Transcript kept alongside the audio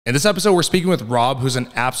In this episode, we're speaking with Rob, who's an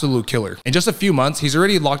absolute killer. In just a few months, he's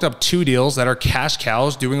already locked up 2 deals that are cash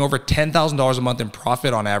cows, doing over $10,000 a month in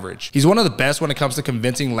profit on average. He's one of the best when it comes to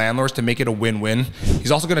convincing landlords to make it a win-win. He's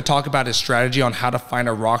also going to talk about his strategy on how to find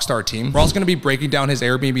a rockstar team. We're also going to be breaking down his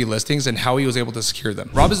Airbnb listings and how he was able to secure them.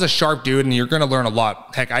 Rob is a sharp dude, and you're going to learn a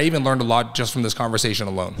lot. Heck, I even learned a lot just from this conversation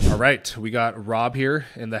alone. All right, we got Rob here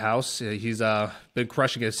in the house. He's been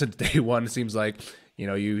crushing it since day one, it seems like. You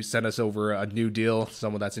know, you send us over a new deal,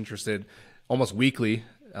 someone that's interested almost weekly.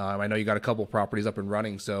 I know you got a couple properties up and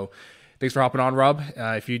running. So thanks for hopping on, Rob.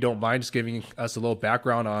 If you don't mind just giving us a little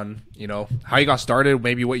background on, you know, how you got started,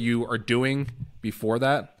 maybe what you are doing before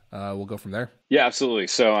that, we'll go from there. Yeah, absolutely.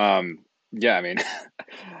 So, yeah, I mean,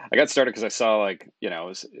 I got started because I saw like,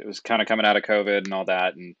 it was kind of coming out of COVID and all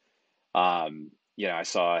that. And, I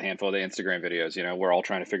saw a handful of the Instagram videos, we're all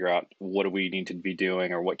trying to figure out what do we need to be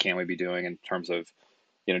doing or what can we be doing in terms of,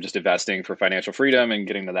 just investing for financial freedom and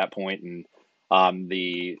getting to that point. And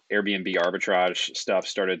the Airbnb arbitrage stuff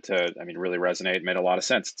started to, really resonate, made a lot of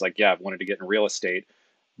sense. It's like, yeah, I've wanted to get in real estate,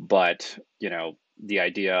 but, the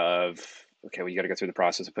idea of, okay, well, you got to go through the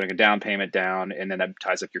process of putting a down payment down, and then that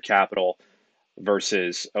ties up your capital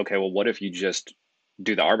versus, okay, well, what if you just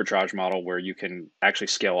do the arbitrage model where you can actually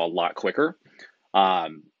scale a lot quicker?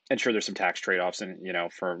 And sure, there's some tax trade-offs and,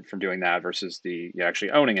 from doing that versus the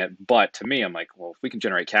actually owning it. But to me, I'm like, well, if we can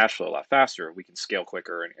generate cash flow a lot faster, we can scale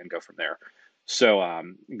quicker and go from there. So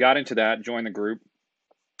got into that, joined the group.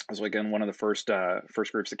 I was like in one of the first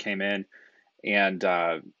groups that came in, and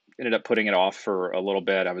ended up putting it off for a little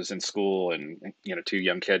bit. I was in school and 2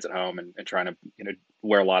 young kids at home and trying to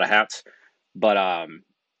wear a lot of hats. But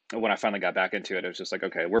when I finally got back into it, it was just like,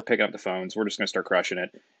 okay, we're picking up the phones. We're just going to start crushing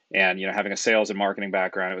it. And, having a sales and marketing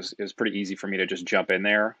background, it was pretty easy for me to just jump in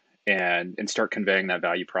there and start conveying that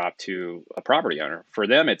value prop to a property owner. For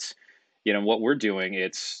them, it's, what we're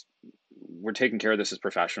doing, we're taking care of this as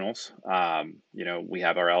professionals. We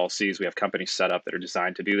have our LLCs, we have companies set up that are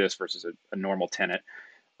designed to do this versus a normal tenant.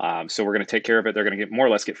 So we're going to take care of it. They're going to get more or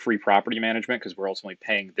less get free property management because we're ultimately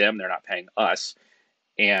paying them. They're not paying us.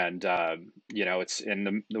 And, it's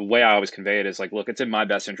in the way I always convey it is like, look, it's in my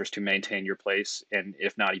best interest to maintain your place. And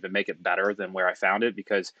if not even make it better than where I found it,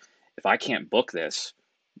 because if I can't book this,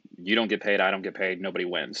 you don't get paid. I don't get paid. Nobody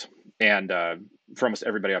wins. And, for almost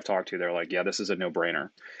everybody I've talked to, they're like, yeah, this is a no brainer.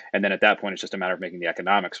 And then at that point, it's just a matter of making the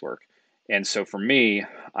economics work. And so for me,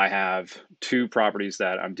 I have 2 properties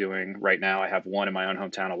that I'm doing right now. I have one in my own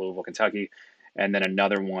hometown of Louisville, Kentucky, and then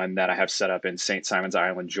another one that I have set up in St. Simons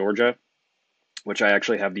Island, Georgia, which I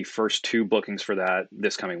actually have the first 2 bookings for that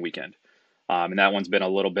this coming weekend. And that one's been a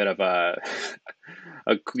little bit of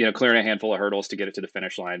clearing a handful of hurdles to get it to the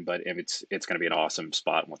finish line, but it's going to be an awesome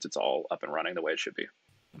spot once it's all up and running the way it should be.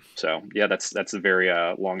 So yeah, that's the very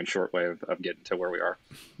long and short way of getting to where we are.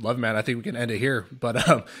 Love, man. I think we can end it here, but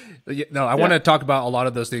I want to talk about a lot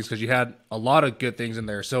of those things because you had a lot of good things in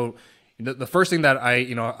there. So the first thing that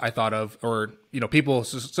I thought of, or people,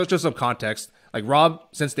 so just some context, like Rob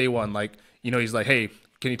since day one, like he's like, hey,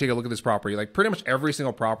 can you take a look at this property? Like pretty much every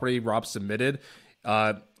single property Rob submitted,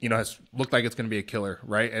 has looked like it's going to be a killer,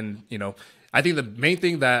 right? And I think the main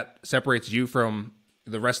thing that separates you from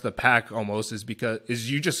the rest of the pack almost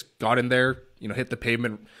is you just got in there, hit the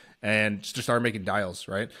pavement and just started making dials,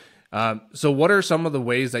 right? So what are some of the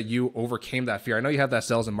ways that you overcame that fear? I know you have that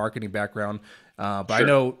sales and marketing background, but sure. I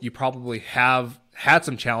know you probably have had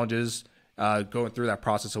some challenges going through that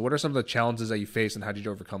process. So what are some of the challenges that you faced and how did you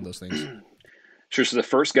overcome those things? Sure. So the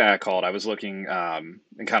first guy I called, I was looking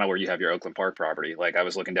in kind of where you have your Oakland Park property. Like I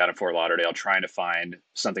was looking down at Fort Lauderdale, trying to find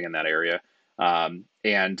something in that area.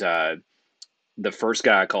 The first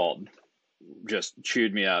guy I called just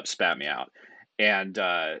chewed me up, spat me out. And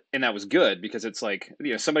that was good because it's like,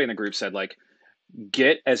 somebody in the group said like,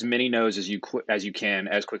 get as many no's as you can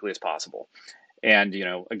as quickly as possible. And,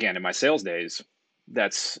 again, in my sales days,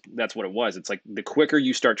 that's what it was. It's like the quicker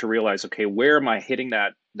you start to realize, okay, where am I hitting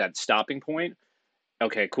that stopping point?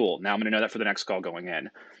 Okay, cool. Now I'm going to know that for the next call going in.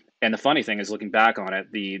 And the funny thing is looking back on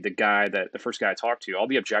it, the first guy I talked to, all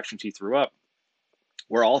the objections he threw up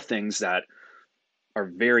were all things that are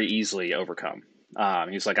very easily overcome.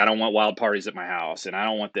 He's like, I don't want wild parties at my house and I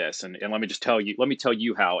don't want this. And let me tell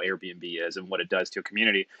you how Airbnb is and what it does to a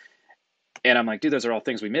community. And I'm like, dude, those are all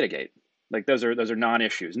things we mitigate. Like those are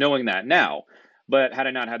non-issues, knowing that now. But had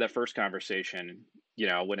I not had that first conversation,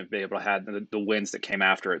 I wouldn't have been able to have the wins that came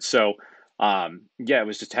after it. So it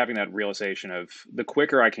was just having that realization of the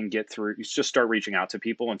quicker I can get through, you just start reaching out to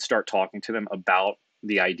people and start talking to them about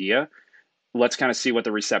the idea. Let's kind of see what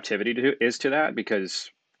the receptivity is to that, because,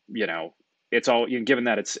 it's all, given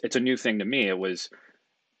that it's a new thing to me, it was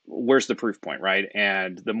where's the proof point, right?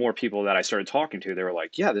 And the more people that I started talking to, they were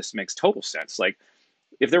like, yeah, this makes total sense. Like,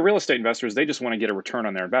 if they're real estate investors, they just want to get a return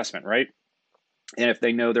on their investment, right? And if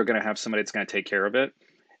they know they're going to have somebody that's going to take care of it,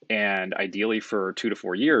 and ideally for 2 to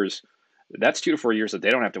 4 years, that's 2 to 4 years that they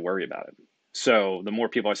don't have to worry about it. So the more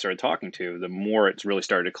people I started talking to, the more it's really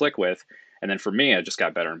started to click with. And then for me, I just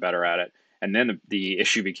got better and better at it. And then the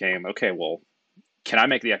issue became, okay, well, can I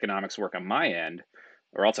make the economics work on my end?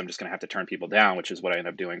 Or else I'm just going to have to turn people down, which is what I end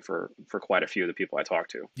up doing for quite a few of the people I talk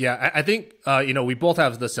to. Yeah, I think we both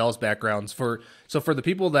have the sales backgrounds for the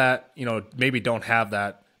people that maybe don't have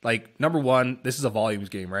that. Like, number one, this is a volumes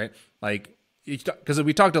game, right? Like, because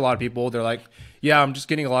we talked to a lot of people, they're like, yeah, I'm just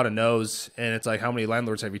getting a lot of no's, and it's like, how many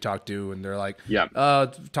landlords have you talked to? And they're like, yeah,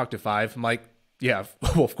 talked to 5. I'm like, yeah,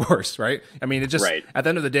 well, of course, right? I mean, it just right. At the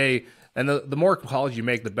end of the day, and the more calls you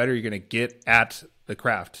make, the better you're going to get at the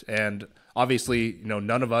craft. And obviously,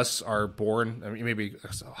 none of us are born. I mean, maybe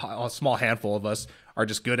a small handful of us are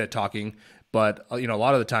just good at talking, but a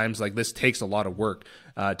lot of the times, like, this takes a lot of work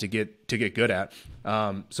to get good at.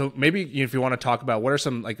 So maybe if you want to talk about what are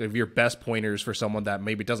some of your best pointers for someone that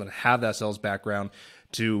maybe doesn't have that sales background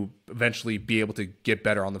to eventually be able to get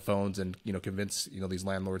better on the phones and convince these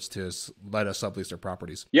landlords to let us sublease their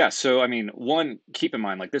properties. Yeah. So I mean, one, keep in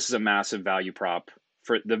mind, like, this is a massive value prop.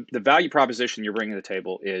 For the value proposition you're bringing to the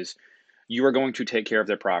table is you are going to take care of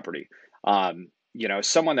their property.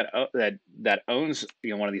 Someone that owns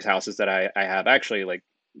one of these houses that I have, actually, like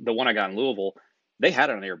the one I got in Louisville, they had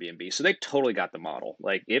it on Airbnb, so they totally got the model.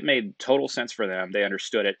 Like, it made total sense for them. They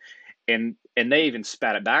understood it, and they even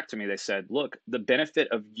spat it back to me. They said, "Look, the benefit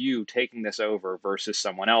of you taking this over versus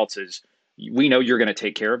someone else is we know you're going to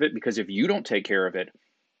take care of it, because if you don't take care of it,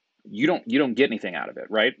 you don't get anything out of it,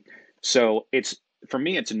 right?" So it's, for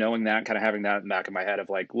me, it's knowing that, kind of having that in the back of my head of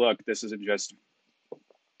like, look, this isn't just,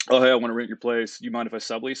 oh, hey, I want to rent your place, you mind if I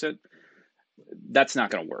sublease it? That's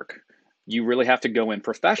not going to work. You really have to go in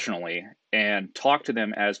professionally and talk to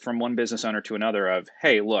them as from one business owner to another of,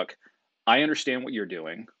 hey, look, I understand what you're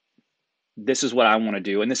doing. This is what I want to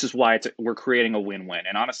do. And this is why we're creating a win-win.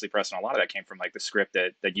 And honestly, Preston, a lot of that came from like the script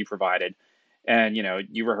that you provided. And,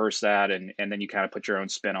 you rehearse that, and then you kind of put your own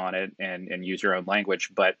spin on it and use your own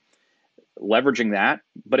language. But leveraging that,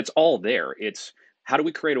 but it's all there. It's, how do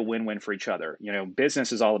we create a win-win for each other?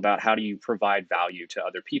 Business is all about how do you provide value to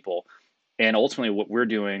other people, and ultimately what we're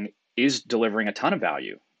doing is delivering a ton of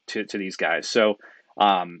value to these guys. So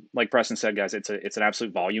like Preston said, guys, it's an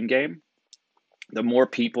absolute volume game. The more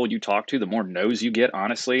people you talk to, the more no's you get,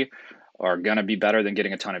 honestly, are going to be better than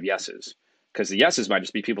getting a ton of yeses, because the yeses might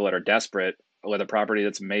just be people that are desperate with a property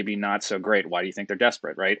that's maybe not so great. Why do you think they're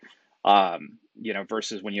desperate, right?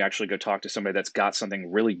 Versus when you actually go talk to somebody that's got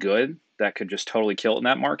something really good that could just totally kill it in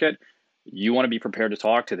that market, you want to be prepared to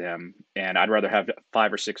talk to them. And I'd rather have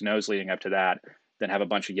 5 or 6 no's leading up to that than have a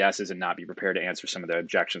bunch of yeses and not be prepared to answer some of the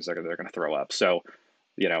objections that they're going to throw up. So,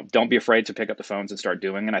 don't be afraid to pick up the phones and start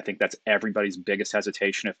doing it. I think that's everybody's biggest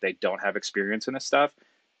hesitation if they don't have experience in this stuff.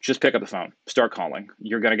 Just pick up the phone, start calling.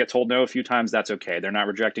 You're going to get told no a few times. That's okay. They're not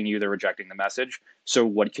rejecting you. They're rejecting the message. So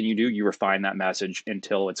what can you do? You refine that message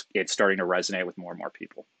until it's starting to resonate with more and more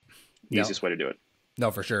people. Easiest way to do it. No,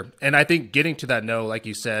 for sure. And I think getting to that no, like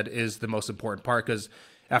you said, is the most important part, because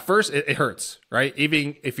at first it hurts, right?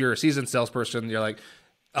 Even if you're a seasoned salesperson, you're like,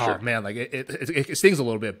 oh, sure, man, like it stings a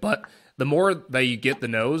little bit. But the more that you get the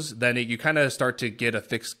no's, then you kind of start to get a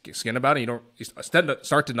thick skin about it. You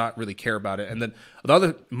start to not really care about it. And then the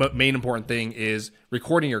other main important thing is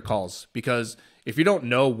recording your calls, because if you don't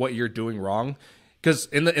know what you're doing wrong, because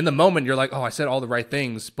in the moment you're like, oh, I said all the right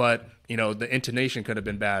things, but the intonation could have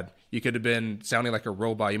been bad. You could have been sounding like a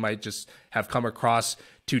robot. You might just have come across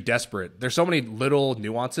too desperate. There's so many little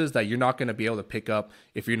nuances that you're not going to be able to pick up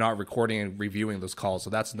if you're not recording and reviewing those calls. So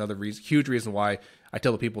that's another huge reason why I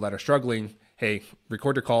tell the people that are struggling, hey,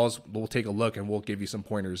 record your calls. We'll take a look and we'll give you some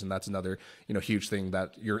pointers. And that's another, huge thing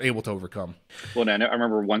that you're able to overcome. Well, I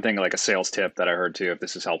remember one thing, like a sales tip that I heard too, if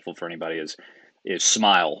this is helpful for anybody, is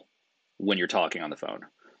smile when you're talking on the phone,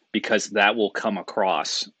 because that will come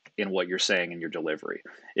across in what you're saying in your delivery.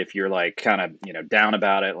 If you're like kind of, down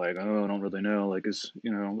about it, like, oh, I don't really know, like,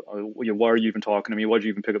 why are you even talking to me? Why'd you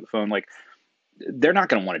even pick up the phone? Like, they're not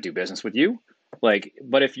going to want to do business with you. Like,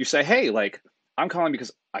 but if you say, hey, like, I'm calling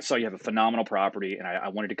because I saw you have a phenomenal property and I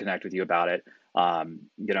wanted to connect with you about it. I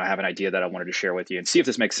have an idea that I wanted to share with you and see if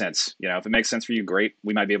this makes sense. If it makes sense for you, great.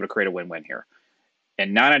 We might be able to create a win-win here.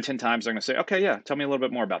 And 9 out of 10 times they're going to say, okay, yeah, tell me a little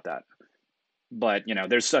bit more about that. But,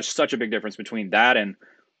 there's such a big difference between that and,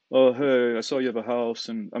 oh, hey, I saw you have a house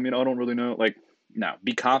and I don't really know. Like, no,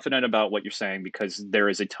 be confident about what you're saying, because there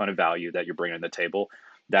is a ton of value that you're bringing to the table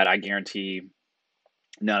that I guarantee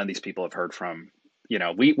None of these people have heard from,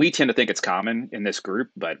 we tend to think it's common in this group,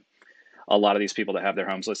 but a lot of these people that have their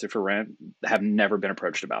homes listed for rent have never been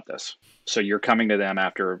approached about this. So you're coming to them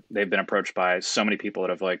after they've been approached by so many people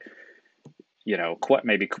that have like,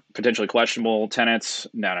 maybe potentially questionable tenants.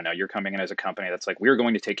 No, no, no. You're coming in as a company that's like, we're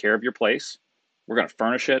going to take care of your place. We're going to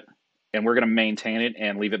furnish it and we're going to maintain it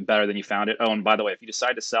and leave it better than you found it. Oh, and by the way, if you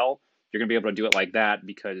decide to sell, you're going to be able to do it like that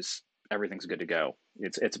because everything's good to go.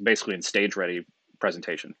 It's basically in stage ready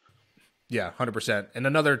presentation. Yeah, 100%. And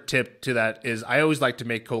another tip to that is I always like to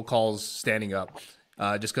make cold calls standing up.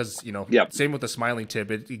 Just because, Yep. same with the smiling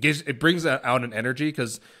tip. It brings out an energy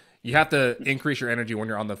because you have to increase your energy when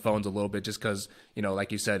you're on the phones a little bit just because,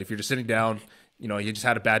 like you said, if you're just sitting down, you just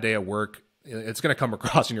had a bad day at work, it's going to come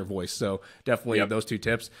across in your voice. So definitely Yep. those two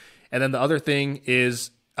tips. And then the other thing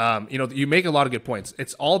is, you make a lot of good points.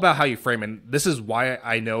 It's all about how you frame. And this is why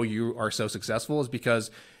I know you are so successful is because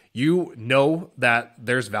you know that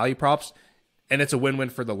there's value props and it's a win-win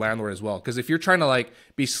for the landlord as well. Because if you're trying to like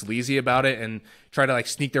be sleazy about it and try to like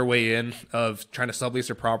sneak their way in of trying to sublease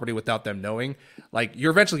their property without them knowing, like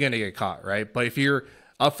you're eventually going to get caught, right? But if you're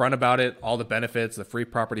upfront about it, all the benefits, the free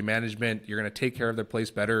property management, you're going to take care of their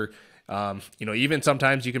place better. Even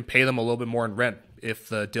sometimes you can pay them a little bit more in rent if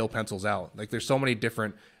the deal pencils out. Like there's so many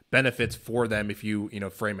different benefits for them if you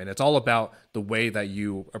frame it. It's all about the way that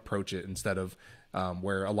you approach it instead of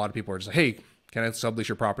where a lot of people are just like, hey, can I sublease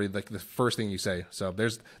your property? Like the first thing you say. So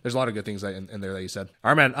there's a lot of good things in there that you said.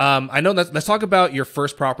 All right, man. I know that. Let's talk about your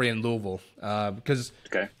first property in Louisville. Because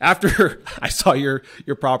after I saw your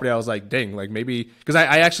property, I was like, dang, like maybe because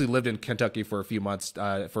I actually lived in Kentucky for a few months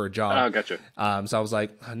for a job. Oh, gotcha. So I was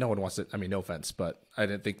like, no one wants it. I mean, no offense, but I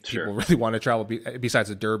didn't think people really want to travel besides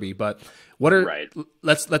the Derby. But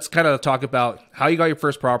let's kind of talk about how you got your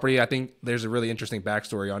first property. I think there's a really interesting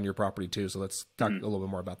backstory on your property too. So let's talk a little bit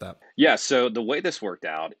more about that. Yeah. So the way this worked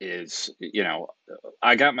out is,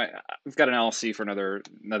 I've got an LLC for another,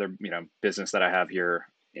 business that I have here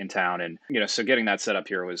in town. And, so getting that set up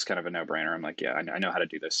here was kind of a no brainer. I'm like, yeah, I know how to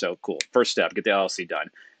do this. So cool. First step, get the LLC done.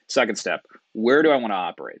 Second step, where do I want to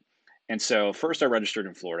operate? And so first I registered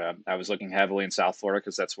in Florida. I was looking heavily in South Florida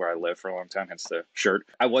because that's where I lived for a long time, hence the shirt.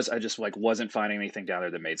 I just like wasn't finding anything down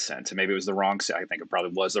there that made sense. And maybe it was the wrong, I think it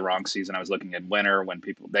probably was the wrong season. I was looking at winter when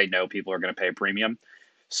people are going to pay a premium.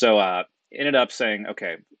 So ended up saying,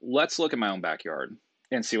 okay, let's look at my own backyard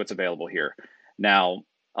and see what's available here. Now,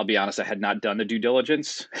 I'll be honest, I had not done the due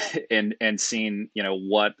diligence and seen,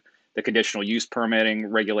 what the conditional use permitting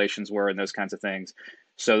regulations were and those kinds of things.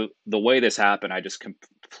 So the way this happened, I just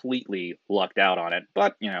completely lucked out on it.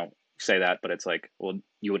 But, say that, but it's like, well,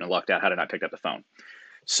 you wouldn't have lucked out had I not picked up the phone.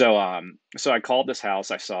 So I called this house.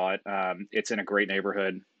 I saw it. It's in a great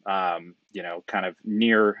neighborhood, kind of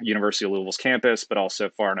near University of Louisville's campus, but also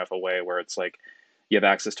far enough away where it's like you have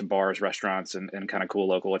access to bars, restaurants, and kind of cool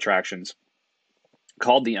local attractions.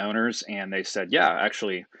 Called the owners and they said, yeah,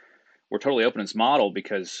 actually, we're totally open this model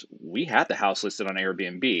because we had the house listed on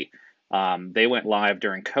Airbnb. They went live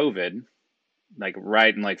during COVID, like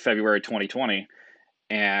right in like February 2020,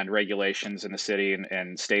 and regulations in the city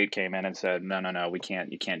and state came in and said, no, you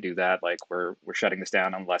can't do that. Like we're shutting this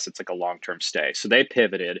down unless it's like a long-term stay. So they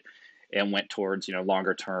pivoted and went towards,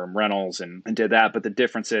 longer term rentals and did that. But the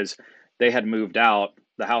difference is they had moved out.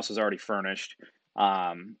 The house was already furnished.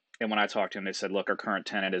 And when I talked to them, they said, look, our current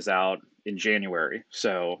tenant is out in January.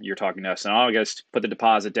 So you're talking to us in August, put the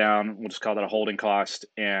deposit down. We'll just call that a holding cost.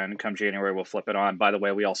 And come January, we'll flip it on. By the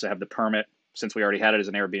way, we also have the permit since we already had it as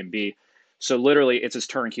an Airbnb. So literally it's as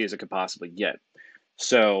turnkey as it could possibly get.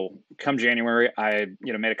 So come January, I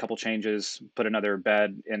made a couple changes, put another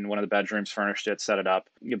bed in one of the bedrooms, furnished it, set it up.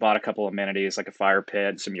 You bought a couple amenities like a fire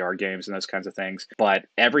pit, some yard games and those kinds of things. But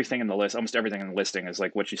everything in the list, almost everything in the listing is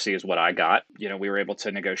like what you see is what I got. We were able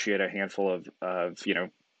to negotiate a handful of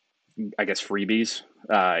I guess freebies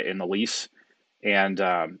in the lease. And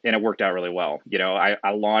it worked out really well.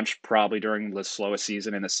 I launched probably during the slowest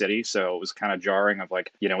season in the city. So it was kind of jarring of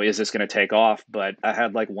like, is this going to take off? But I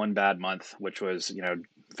had like one bad month, which was,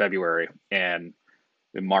 February, and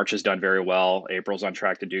March has done very well. April's on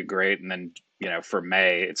track to do great. And then, for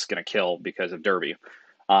May, it's going to kill because of Derby.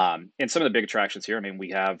 And some of the big attractions here, I mean,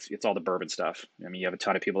 it's all the bourbon stuff. I mean, you have a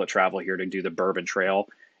ton of people that travel here to do the Bourbon Trail.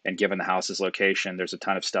 And given the house's location, there's a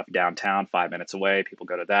ton of stuff downtown, 5 minutes away. People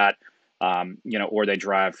go to that. Or they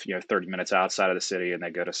drive, 30 minutes outside of the city and they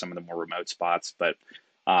go to some of the more remote spots. But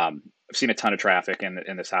I've seen a ton of traffic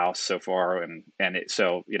in this house so far.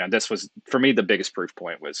 So this was, for me, the biggest proof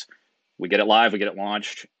point was we get it live, we get it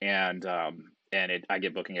launched, and and I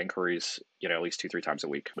get booking inquiries, at least 2-3 times a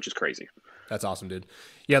week, which is crazy. That's awesome, dude.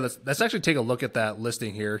 Yeah, let's actually take a look at that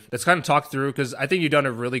listing here. Let's kind of talk through, because I think you've done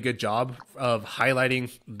a really good job of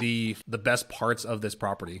highlighting the best parts of this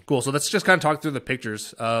property. Cool. So let's just kind of talk through the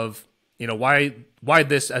pictures of, why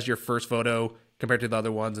this as your first photo compared to the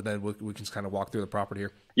other ones, and then we can just kind of walk through the property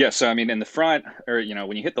here. Yeah. So I mean, in the front, or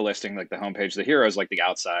when you hit the listing, like the homepage, the hero is like the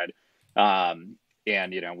outside, and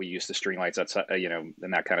we use the string lights outside, and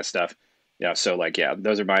that kind of stuff. Yeah. So like, yeah,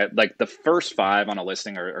 those are the first 5 on a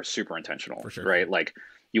listing are super intentional, For sure. right? Like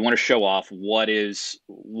you want to show off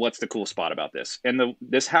what's the cool spot about this. And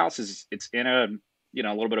this house it's in a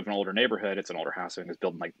little bit of an older neighborhood. It's an older house. I think it was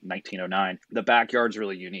built in like 1909. The backyard's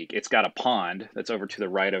really unique. It's got a pond that's over to the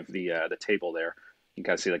right of the table there. You can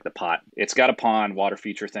kind of see like the pot. It's got a pond water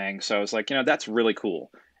feature thing. So I was like, that's really cool.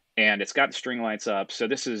 And it's got the string lights up. So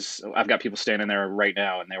I've got people standing there right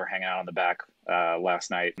now, and they were hanging out on the back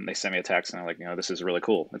last night, and they sent me a text, and they're like, this is really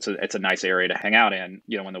cool. It's a nice area to hang out in,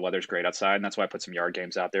 when the weather's great outside. And that's why I put some yard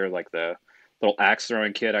games out there, like the little axe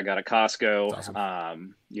throwing kit I got at Costco.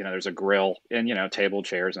 Awesome. There's a grill and, table,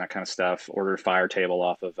 chairs, and that kind of stuff. Ordered a fire table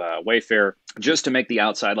off of Wayfair, just to make the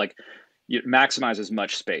outside, like, you maximize as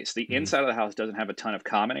much space. The inside of the house doesn't have a ton of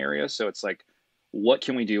common areas. So it's like, what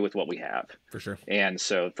can we do with what we have? For sure. And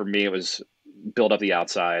so for me, it was build up the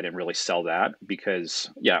outside and really sell that, because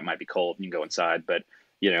it might be cold and you can go inside, but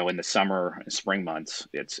in the summer and spring months,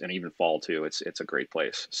 and even fall too, it's a great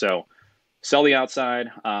place. So sell the outside,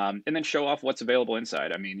 and then show off what's available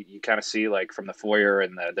inside. I mean, you kind of see like from the foyer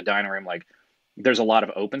and the dining room, like there's a lot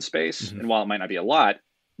of open space, and while it might not be a lot,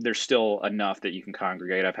 there's still enough that you can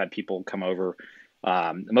congregate. I've had people come over,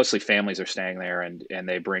 mostly families are staying there, and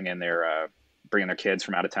they bring in their kids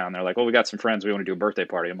from out of town. They're like, well, we got some friends. We want to do a birthday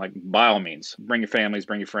party. I'm like, by all means, bring your families,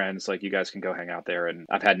 bring your friends. Like, you guys can go hang out there. And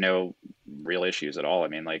I've had no real issues at all. I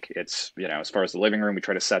mean, like, it's, as far as the living room, we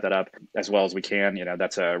try to set that up as well as we can.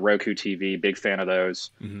 That's a Roku TV, big fan of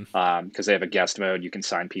those, because they have a guest mode. You can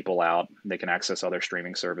sign people out. They can access other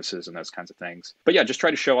streaming services and those kinds of things. But yeah, just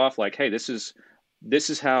try to show off like, hey, this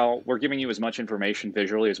is how we're giving you as much information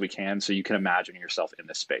visually as we can, so you can imagine yourself in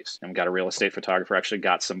this space. And we got a real estate photographer, actually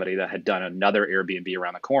got somebody that had done another Airbnb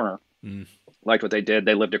around the corner. Liked what they did.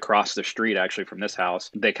 They lived across the street actually from this house.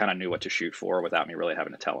 They kind of knew what to shoot for without me really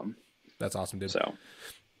having to tell them. That's awesome, dude. So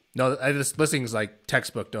no, this listing is like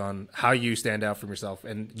textbooked on how you stand out from yourself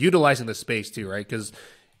and utilizing the space too, right? Because,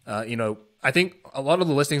 I think a lot of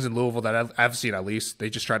the listings in Louisville that I've seen, at least,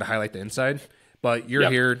 they just try to highlight the inside. But you're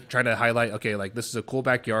here trying to highlight, okay, like this is a cool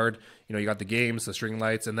backyard. You got the games, the string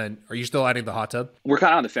lights, and then are you still adding the hot tub? We're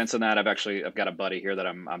kind of on the fence on that. I've got a buddy here that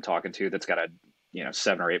I'm talking to that's got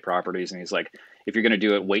 7 or 8 properties, and he's like, if you're going to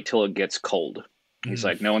do it, wait till it gets cold. He's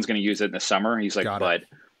like, no one's going to use it in the summer. He's like, but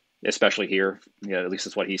especially here, at least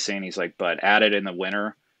that's what he's saying. He's like, but add it in the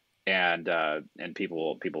winter, and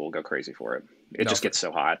people will go crazy for it. It just gets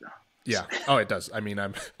so hot. Yeah. Oh, it does. I mean,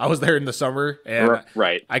 I was there in the summer, and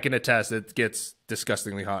right. I can attest it gets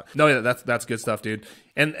disgustingly hot. No, yeah, that's good stuff, dude.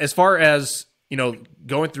 And as far as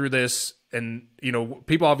going through this, and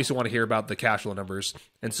people obviously want to hear about the cash flow numbers,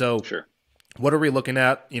 and so sure. What are we looking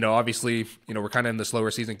at? Obviously, we're kind of in the slower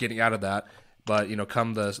season, getting out of that. But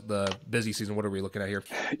come the busy season, what are we looking at here?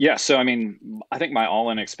 Yeah. So I mean, I think my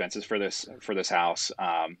all-in expenses for this house.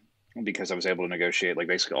 Because I was able to negotiate like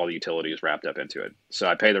basically all the utilities wrapped up into it. So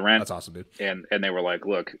I pay the rent. That's awesome, dude. And they were like,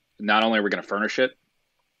 look, not only are we going to furnish it,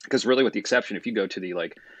 because really with the exception, if you go to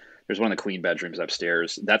there's one of the queen bedrooms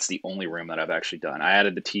upstairs. That's the only room that I've actually done. I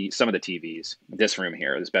added some of the TVs. This room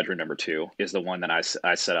here, this bedroom number 2, is the one that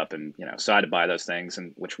I set up, and so I had to buy those things,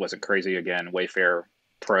 and which wasn't crazy. Again, Wayfair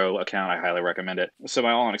Pro account, I highly recommend it. So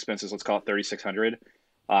my all-in expenses, let's call it $3,600.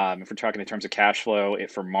 If we're talking in terms of cash flow,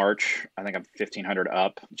 for March, I think I'm $1,500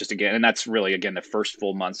 up. Just again, and that's really again the first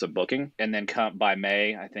full months of booking. And then by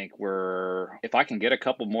May, I think if I can get a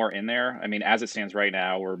couple more in there. I mean, as it stands right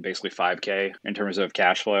now, we're basically $5K in terms of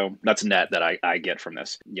cash flow. That's net that I get from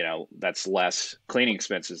this. That's less cleaning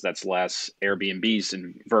expenses. That's less Airbnbs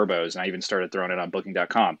and Verbos. And I even started throwing it on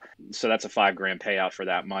Booking.com. So that's a $5,000 payout for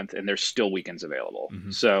that month, and there's still weekends available.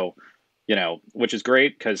 So, which is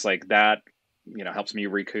great because like that. Helps me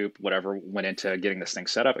recoup whatever went into getting this thing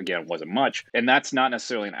set up. Again, it wasn't much. And that's not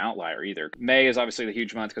necessarily an outlier either. May is obviously the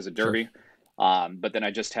huge month because of Derby. Sure. But then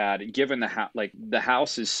I just had, given the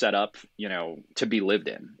house is set up, to be lived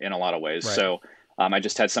in a lot of ways. Right. So I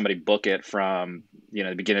just had somebody book it from,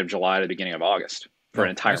 the beginning of July to the beginning of August for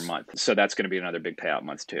an entire month. So that's going to be another big payout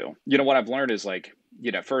month too. What I've learned is like,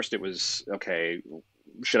 first it was, okay,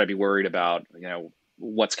 should I be worried about,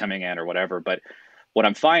 what's coming in or whatever? But what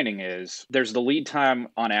I'm finding is there's the lead time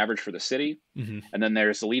on average for the city, Hmm. and then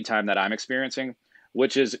there's the lead time that I'm experiencing,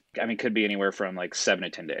 which is, I mean, could be anywhere from like 7 to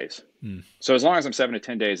 10 days. Mm. So as long as I'm 7 to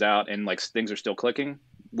 10 days out and like things are still clicking,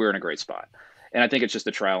 we're in a great spot. And I think it's just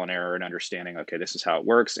a trial and error and understanding, okay, this is how it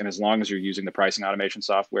works. And as long as you're using the pricing automation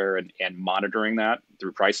software and monitoring that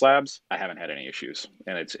through Price Labs, I haven't had any issues.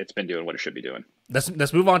 And it's been doing what it should be doing.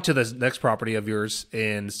 Let's move on to the next property of yours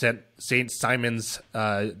in St. Simons,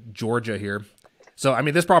 Georgia here. So, I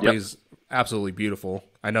mean, this property is absolutely beautiful.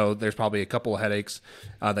 I know there's probably a couple of headaches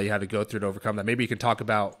that you had to go through to overcome that. Maybe you can talk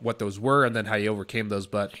about what those were and then how you overcame those.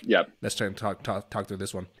 But let's try and talk through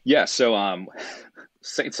this one. Yeah. So,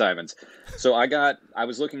 St. Simons. So I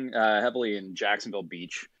was looking heavily in Jacksonville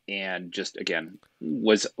Beach, and just again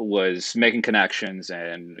was making connections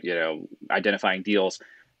and identifying deals.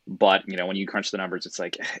 But when you crunch the numbers, it's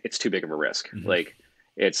like it's too big of a risk. Mm-hmm. Like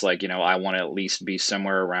it's like I want to at least be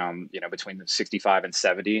somewhere around between 65 and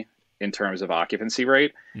 70 in terms of occupancy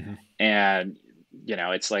rate. Mm-hmm. And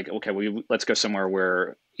it's like, okay, let's go somewhere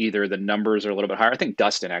where either the numbers are a little bit higher. I think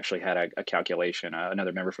Dustin actually had a calculation,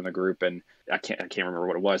 another member from the group, and I can't remember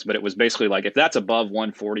what it was, but it was basically like if that's above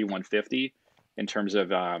 140, 150 in terms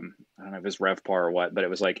of I don't know if it's RevPAR or what, but it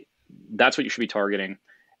was like that's what you should be targeting.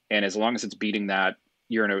 And as long as it's beating that,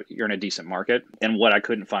 you're in a decent market. And what I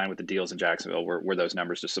couldn't find with the deals in Jacksonville were those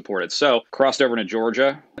numbers to support it. So crossed over to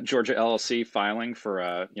Georgia LLC filing for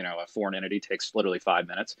a foreign entity takes literally 5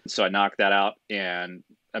 minutes. So I knocked that out and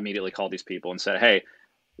immediately called these people and said, hey,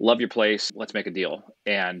 love your place. Let's make a deal.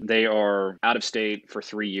 And they are out of state for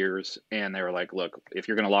 3 years. And they were like, look, if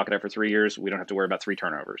you're going to lock it up for 3 years, we don't have to worry about 3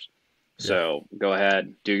 turnovers. Yeah. So go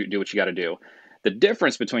ahead, do what you got to do. The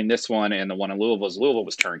difference between this one and the one in Louisville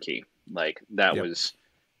was turnkey. Like that was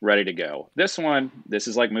ready to go. This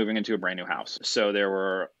is like moving into a brand new house. So there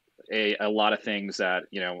were a lot of things that,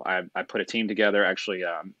 I put a team together. Actually,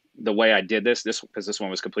 the way I did this because this one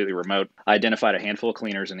was completely remote, I identified a handful of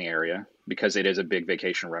cleaners in the area because it is a big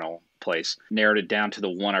vacation rental place, narrowed it down to the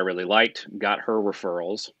one I really liked, got her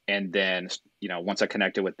referrals. And then, once I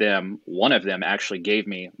connected with them, one of them actually gave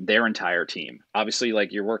me their entire team. Obviously,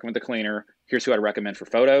 like you're working with the cleaner. Here's who I'd recommend for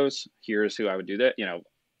photos. Here's who I would do that,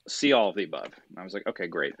 see all of the above. I was like, okay,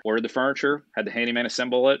 great. Ordered the furniture, had the handyman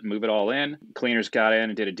assemble it, move it all in. Cleaners got in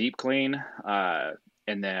and did a deep clean.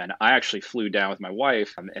 And then I actually flew down with my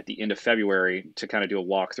wife at the end of February to kind of do a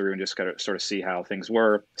walkthrough and just kind of sort of see how things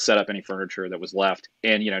were, set up any furniture that was left,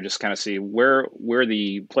 and just kind of see where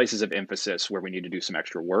the places of emphasis where we need to do some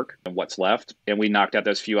extra work and what's left. And we knocked out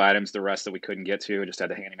those few items. The rest that we couldn't get to, just had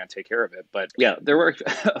the handyman take care of it. But yeah, there were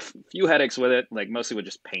a few headaches with it, like mostly with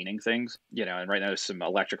just painting things, and right now there's some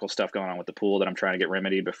electrical stuff going on with the pool that I'm trying to get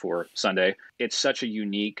remedied before Sunday. It's such a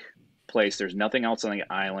unique place. There's nothing else on the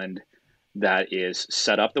island that is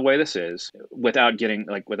set up the way this is without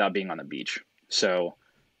being on the beach. So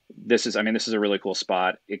this is a really cool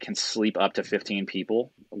spot. It can sleep up to 15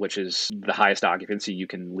 people, which is the highest occupancy you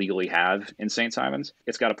can legally have in St. Simons.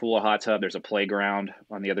 It's got a pool, a hot tub. There's a playground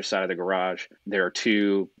on the other side of the garage. There are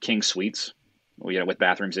 2 king suites, with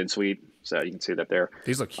bathrooms in suite. So you can see that there.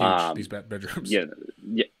 These look huge, these bedrooms. Yeah.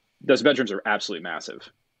 Those bedrooms are absolutely massive.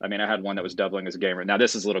 I mean, I had one that was doubling as a gamer. Now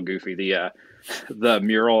this is a little goofy, the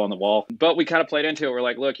mural on the wall, but we kind of played into it. We're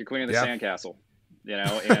like, look, you're queen of the sandcastle,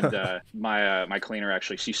 and my cleaner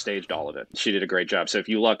actually, she staged all of it. She did a great job. So if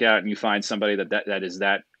you luck out and you find somebody that is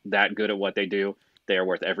that good at what they do, they are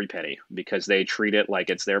worth every penny because they treat it like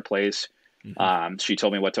it's their place. Mm-hmm. She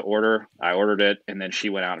told me what to order. I ordered it, and then she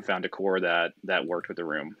went out and found decor that worked with the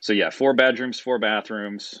room. So yeah, 4 bedrooms, 4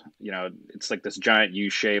 bathrooms. It's like this giant U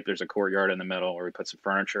shape. There's a courtyard in the middle where we put some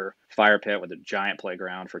furniture, fire pit with a giant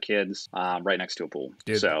playground for kids, right next to a pool.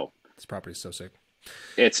 Dude, so this property is so sick.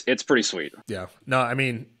 It's pretty sweet. Yeah. No, I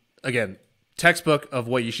mean, again, textbook of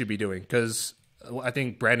what you should be doing because I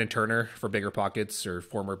think Brandon Turner for Bigger Pockets or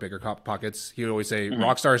former Bigger Pockets, he would always say,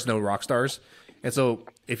 rock stars know rock stars. And so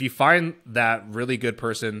if you find that really good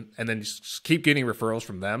person and then just keep getting referrals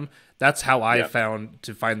from them, that's how I found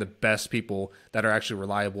to find the best people that are actually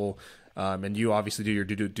reliable. And you obviously do your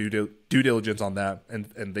due diligence on that.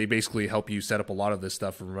 And they basically help you set up a lot of this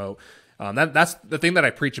stuff remote. That's the thing that I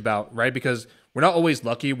preach about, right? Because we're not always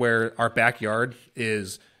lucky where our backyard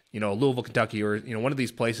is, Louisville, Kentucky, or, one of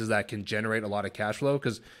these places that can generate a lot of cash flow.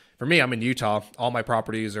 Because for me, I'm in Utah. All my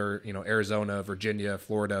properties are, Arizona, Virginia,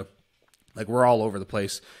 Florida. Like we're all over the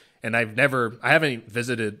place. And I haven't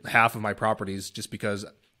visited half of my properties just because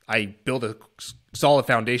I built a solid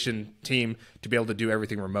foundation team to be able to do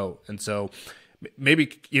everything remote. And so maybe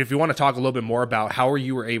if you want to talk a little bit more about how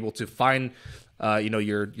you were able to find,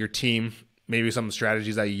 your team, maybe some of the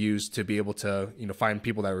strategies that you use to be able to, find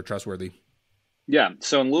people that were trustworthy. Yeah.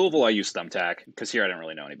 So in Louisville, I used Thumbtack because here I didn't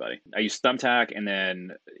really know anybody. I used Thumbtack, and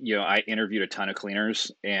then I interviewed a ton of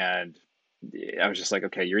cleaners, and I was just like,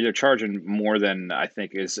 okay, you're either charging more than I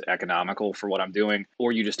think is economical for what I'm doing,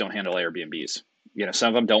 or you just don't handle Airbnbs. Some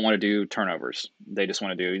of them don't want to do turnovers. They just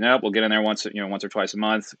want to do, we'll get in there once or twice a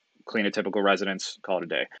month, clean a typical residence, call it a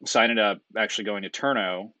day. So I ended up actually going to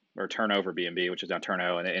Turno or Turnover B&B, which is now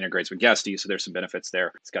Turno, and it integrates with Guesty. So there's some benefits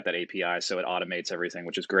there. It's got that API, so it automates everything,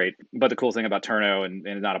 which is great. But the cool thing about Turno,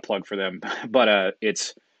 and not a plug for them, but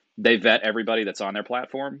they vet everybody that's on their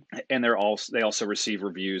platform, and they also receive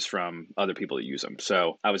reviews from other people that use them.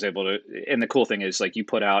 So I was able to, and the cool thing is like you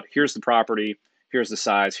put out, here's the property, here's the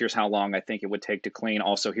size, here's how long I think it would take to clean.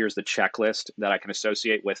 Also, here's the checklist that I can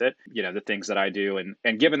associate with it, the things that I do.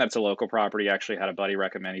 And given that it's a local property, I actually had a buddy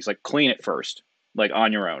recommend, he's like, clean it first, like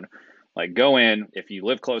on your own. Like go in, if you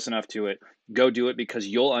live close enough to it, go do it because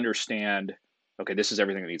you'll understand, okay, this is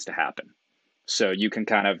everything that needs to happen. So you can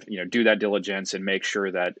kind of, do that diligence and make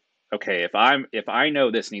sure that, okay, if I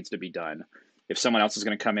know this needs to be done, if someone else is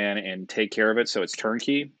going to come in and take care of it, so it's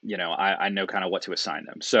turnkey, I know kind of what to assign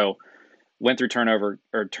them. So went through turnover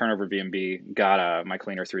B&B, got my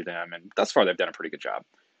cleaner through them, and thus far they've done a pretty good job.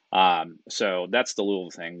 So that's the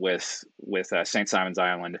Louisville thing with St. Simon's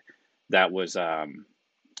Island. That was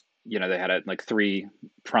they had like three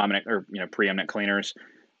prominent or preeminent cleaners.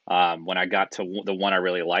 When I got to the one I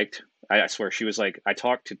really liked, I swear she was like, I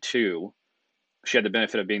talked to two. She had the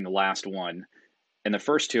benefit of being the last one. And the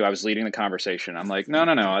first two, I was leading the conversation. I'm like, no,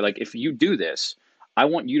 no, no. Like, if you do this, I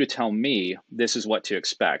want you to tell me this is what to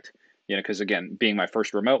expect. Because again, being my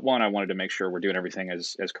first remote one, I wanted to make sure we're doing everything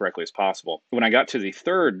as correctly as possible. When I got to the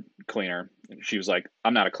third cleaner, she was like,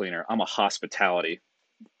 I'm not a cleaner, I'm a hospitality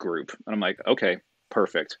group. And I'm like, okay,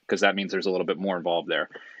 perfect. Because that means there's a little bit more involved there.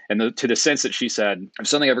 And to the sense that she said, if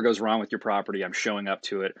something ever goes wrong with your property, I'm showing up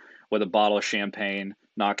to it with a bottle of champagne,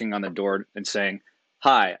 knocking on the door and saying,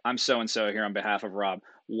 hi, I'm so and so here on behalf of Rob.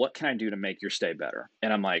 What can I do to make your stay better?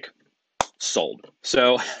 And I'm like, sold.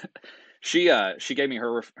 So she gave me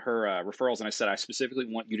her referrals, and I said, I specifically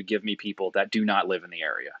want you to give me people that do not live in the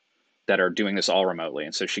area, that are doing this all remotely.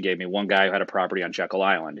 And so she gave me one guy who had a property on Jekyll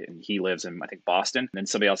Island, and he lives in, I think, Boston, and then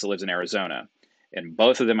somebody else that lives in Arizona. And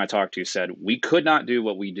both of them I talked to said, we could not do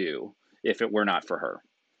what we do if it were not for her.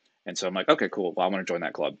 And so I'm like, okay, cool. Well, I want to join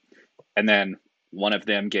that club. And then one of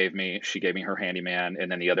them she gave me her handyman,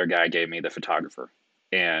 and then the other guy gave me the photographer.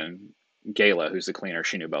 And Gayla, who's the cleaner,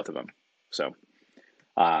 she knew both of them. So,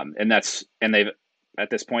 and they've, at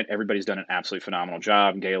this point, everybody's done an absolutely phenomenal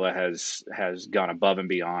job. Gayla has gone above and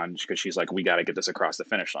beyond because she's like, we got to get this across the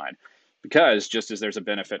finish line. Because just as there's a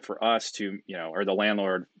benefit for us to, or the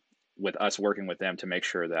landlord with us working with them to make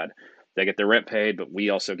sure that they get their rent paid, but we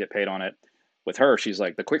also get paid on it. With her, she's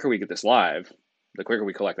like, the quicker we get this live, the quicker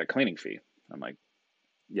we collect that cleaning fee. I'm like,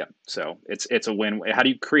 yeah. So it's a win. How do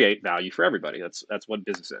you create value for everybody? That's what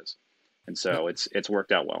business is. And so it's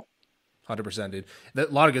worked out well. 100%, dude. A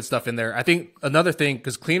lot of good stuff in there. I think another thing,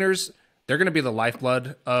 because cleaners, they're going to be the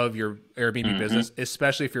lifeblood of your Airbnb business,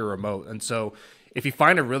 especially if you're remote. And so if you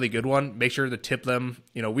find a really good one, make sure to tip them.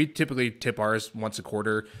 We typically tip ours once a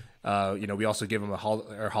quarter. We also give them a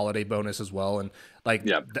holiday bonus as well. And like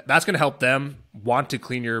that's going to help them want to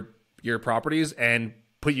clean your properties and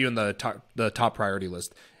put you in the top priority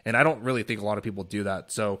list. And I don't really think a lot of people do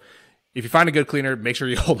that. So if you find a good cleaner, make sure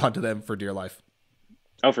you hold on to them for dear life.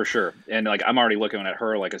 Oh, for sure. And like, I'm already looking at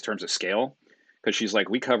her, like in terms of scale, because she's like,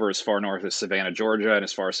 we cover as far north as Savannah, Georgia, and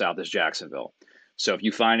as far south as Jacksonville. So if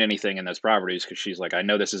you find anything in those properties, because she's like, I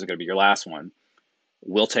know this isn't going to be your last one,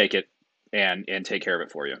 we'll take it and take care of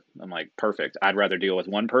it for you. I'm like, perfect. I'd rather deal with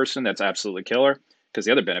one person that's absolutely killer, because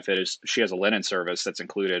the other benefit is she has a linen service that's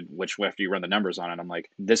included, which after you run the numbers on it, I'm like,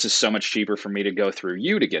 this is so much cheaper for me to go through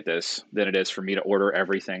you to get this than it is for me to order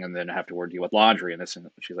everything and then have to deal with laundry and this. And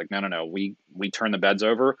she's like, no, no, no. We turn the beds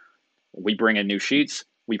over. We bring in new sheets.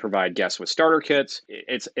 We provide guests with starter kits.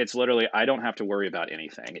 It's literally, I don't have to worry about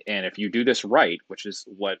anything. And if you do this right, which is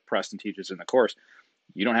what Preston teaches in the course,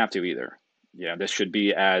 you don't have to either. This should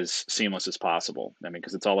be as seamless as possible. I mean,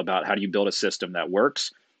 because it's all about how do you build a system that works,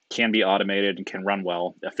 can be automated, and can run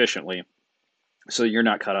well efficiently, so you're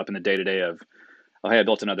not caught up in the day-to-day of, oh, hey, I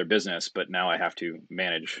built another business, but now I have to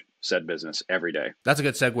manage said business every day. That's a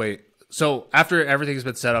good segue. So after everything's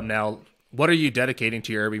been set up now, what are you dedicating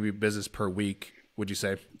to your Airbnb business per week, would you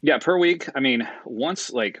say? Yeah, per week. I mean,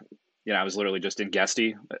 once I was literally just in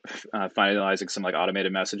Guesty, finalizing some like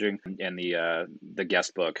automated messaging in the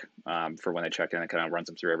guest book for when they check in. It kind of runs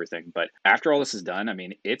them through everything. But after all this is done, I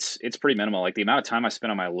mean, it's pretty minimal. Like the amount of time I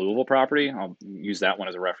spent on my Louisville property, I'll use that one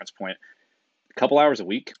as a reference point. A couple hours a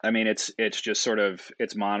week. I mean, it's just sort of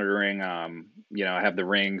it's monitoring. I have the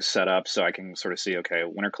rings set up so I can sort of see, okay,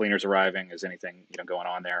 winter cleaners arriving. Is anything going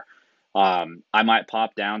on there? I might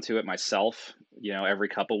pop down to it myself, every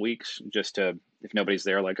couple weeks just to if nobody's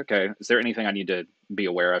there, like, okay, is there anything I need to be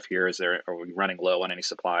aware of here? Are we running low on any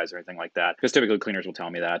supplies or anything like that? Because typically cleaners will tell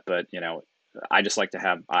me that, but I just like to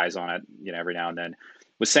have eyes on it, every now and then.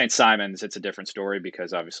 With St. Simons, it's a different story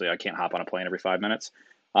because obviously I can't hop on a plane every 5 minutes.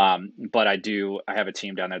 But I have a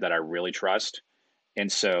team down there that I really trust.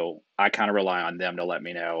 And so I kind of rely on them to let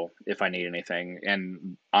me know if I need anything.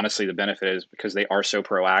 And honestly, the benefit is because they are so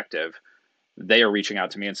proactive, they are reaching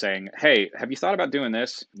out to me and saying, "Hey, have you thought about doing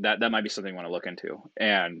this? That might be something you want to look into."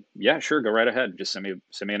 And yeah, sure, go right ahead. Just send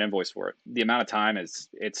me an invoice for it. The amount of time it's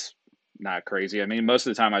not crazy. I mean, most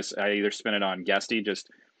of the time I either spend it on Guesty, just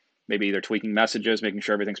maybe either tweaking messages, making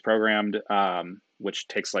sure everything's programmed, which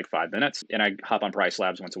takes like 5 minutes, and I hop on Price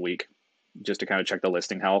Labs once a week just to kind of check the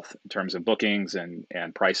listing health in terms of bookings and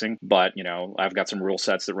pricing. But I've got some rule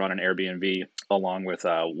sets that run in Airbnb along with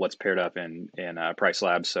what's paired up in Price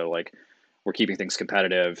Labs. So like we're keeping things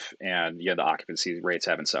competitive, and the occupancy rates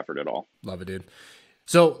haven't suffered at all. Love it, dude.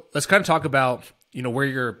 So let's kind of talk about where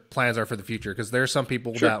your plans are for the future, because there are some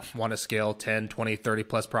people Sure. that want to scale 10, 20, 30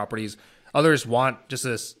 plus properties. Others want just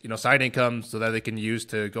this, side income so that they can use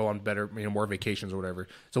to go on better, more vacations or whatever.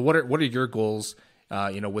 So what are your goals,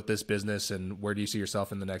 with this business, and where do you see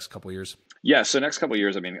yourself in the next couple of years? Yeah. So next couple of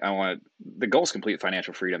years, I mean, the goal is complete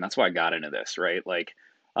financial freedom. That's why I got into this, right? Like,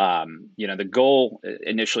 the goal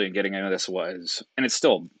initially in getting into this was, and it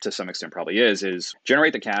still to some extent probably is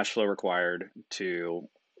generate the cash flow required to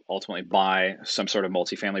ultimately buy some sort of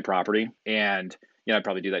multifamily property. And I'd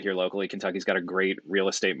probably do that here locally. Kentucky's got a great real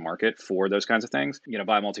estate market for those kinds of things.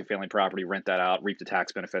 Buy a multifamily property, rent that out, reap the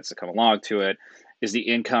tax benefits that come along to it. Is the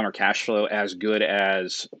income or cash flow as good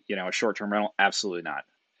as, a short-term rental? Absolutely not.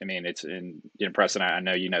 I mean, it's in Preston. I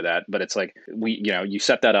know you know that, but it's like you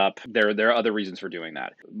set that up. There are other reasons for doing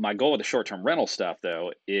that. My goal with the short-term rental stuff,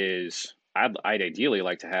 though, is I'd ideally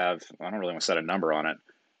like to have. I don't really want to set a number on it.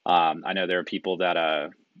 I know there are people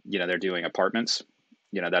that they're doing apartments.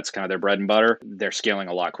 That's kind of their bread and butter. They're scaling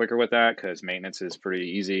a lot quicker with that because maintenance is pretty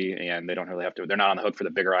easy, and they don't really have to. They're not on the hook for the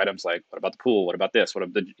bigger items like what about the pool, what about this, what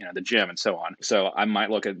about the gym, and so on. So I might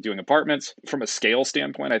look at doing apartments from a scale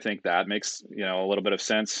standpoint. I think that makes a little bit of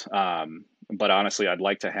sense. But honestly, I'd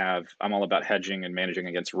like to have. I'm all about hedging and managing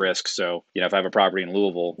against risk. So if I have a property in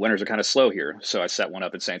Louisville, winters are kind of slow here, so I set one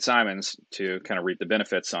up in St. Simons to kind of reap the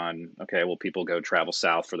benefits on. Okay, well, people go travel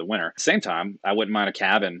south for the winter. At the same time, I wouldn't mind a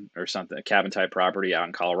cabin or something, a cabin type property out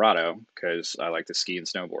in Colorado because I like to ski and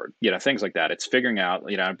snowboard. Things like that. It's figuring out.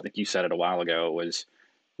 I think you said it a while ago. Was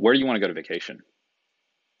where do you want to go to vacation?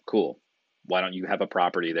 Cool. Why don't you have a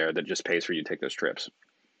property there that just pays for you to take those trips?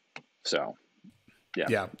 So.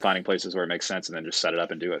 Yeah, finding places where it makes sense and then just set it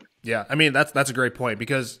up and do it. Yeah, I mean that's a great point,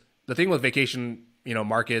 because the thing with vacation,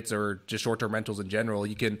 markets or just short-term rentals in general,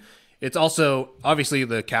 it's also obviously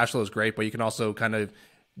the cash flow is great, but you can also kind of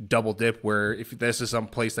double dip where if this is some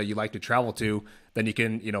place that you like to travel to, then you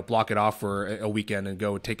can block it off for a weekend and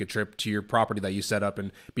go take a trip to your property that you set up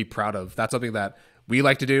and be proud of. That's something that we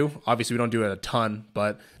like to do. Obviously, we don't do it a ton,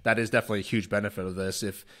 but that is definitely a huge benefit of this.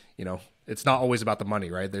 If it's not always about the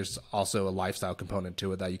money, right? There's also a lifestyle component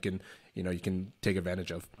to it that you can take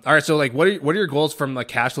advantage of. All right, so like, what are your goals from a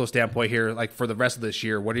cash flow standpoint here? Like for the rest of this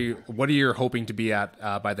year, what are you hoping to be at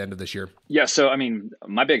by the end of this year? Yeah, so I mean,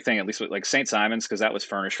 my big thing, at least with like St. Simons, because that was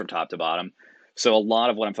furnished from top to bottom. So a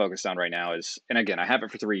lot of what I'm focused on right now is, and again, I have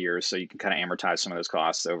it for 3 years, so you can kind of amortize some of those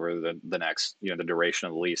costs over the next, the duration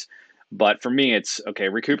of the lease. But for me, it's okay,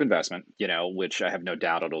 recoup investment, which I have no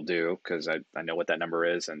doubt it'll do because I know what that number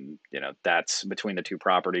is. And, that's between the two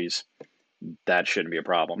properties. That shouldn't be a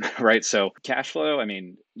problem, right? So cash flow, I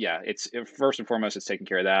mean, yeah, it's first and foremost, it's taking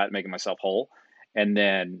care of that, making myself whole. And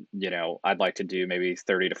then, I'd like to do maybe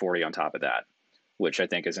 30 to 40 on top of that, which I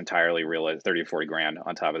think is entirely real, 30 to 40 grand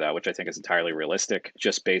on top of that, which I think is entirely realistic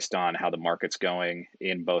just based on how the market's going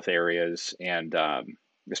in both areas. And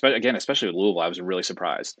especially with Louisville, I was really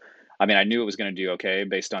surprised. I mean, I knew it was going to do okay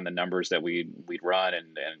based on the numbers that we'd run,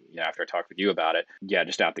 and after I talked with you about it, yeah,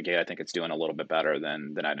 just out the gate, I think it's doing a little bit better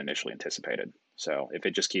than I'd initially anticipated. So if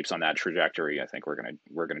it just keeps on that trajectory, I think we're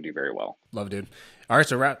gonna do very well. Love, dude. All right,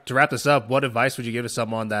 so to wrap this up, what advice would you give to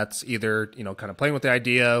someone that's either kind of playing with the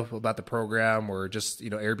idea about the program or just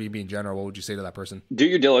Airbnb in general? What would you say to that person? Do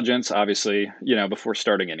your diligence, obviously, before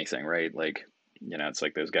starting anything, right? Like, it's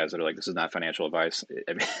like those guys that are like, this is not financial advice.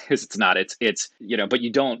 I mean, it's not, but you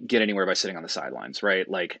don't get anywhere by sitting on the sidelines, right?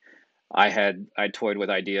 Like, I toyed with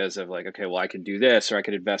ideas of like, okay, well, I could do this, or I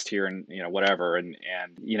could invest here, and whatever, and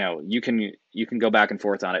you can go back and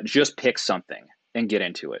forth on it. Just pick something and get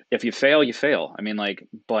into it. If you fail, you fail. I mean, like,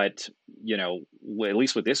 but at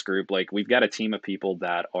least with this group, like, we've got a team of people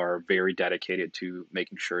that are very dedicated to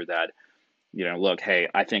making sure that, look, hey,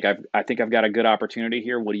 I think I've got a good opportunity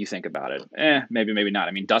here. What do you think about it? Maybe, maybe not.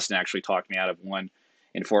 I mean, Dustin actually talked me out of one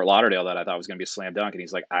in Fort Lauderdale that I thought was going to be a slam dunk, and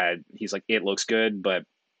he's like, it looks good, but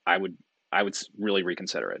I would really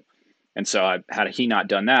reconsider it. And so, had he not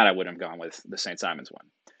done that, I would have gone with the St. Simons one.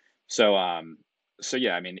 So,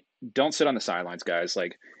 yeah, I mean, don't sit on the sidelines, guys.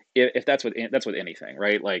 Like, if that's with anything,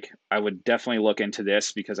 right? Like, I would definitely look into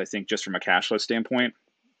this, because I think, just from a cash flow standpoint,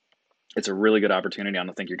 it's a really good opportunity. I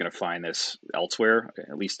don't think you're going to find this elsewhere,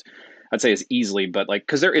 at least I'd say as easily, but like,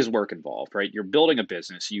 because there is work involved, right? You're building a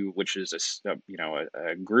business, which is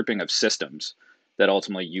a grouping of systems that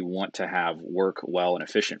ultimately you want to have work well and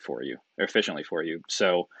efficiently for you.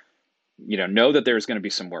 So, know that there's going to be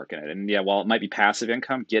some work in it. And yeah, while it might be passive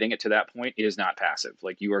income, getting it to that point is not passive.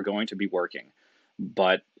 Like, you are going to be working,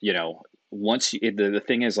 but the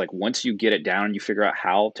thing is, like, once you get it down and you figure out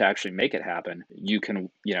how to actually make it happen, you can,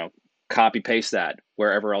 copy paste that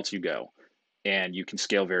wherever else you go, and you can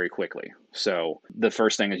scale very quickly. So the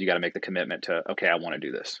first thing is, you got to make the commitment to, okay, I want to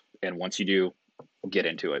do this. And once you do, get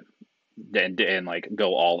into it, and like,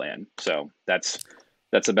 go all in. So that's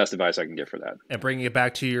the best advice I can give for that. And bringing it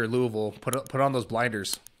back to your Louisville, put on those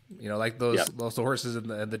blinders. Like those Yep. those horses in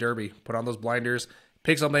the Derby. Put on those blinders.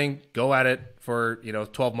 Pick something. Go at it for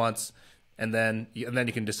 12 months, and then you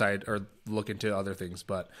can decide or look into other things.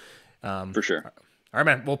 But For sure. all right,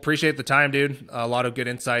 man. Well, appreciate the time, dude. A lot of good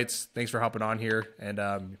insights. Thanks for hopping on here,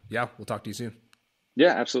 and yeah, we'll talk to you soon.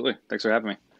 Yeah, absolutely. Thanks for having me.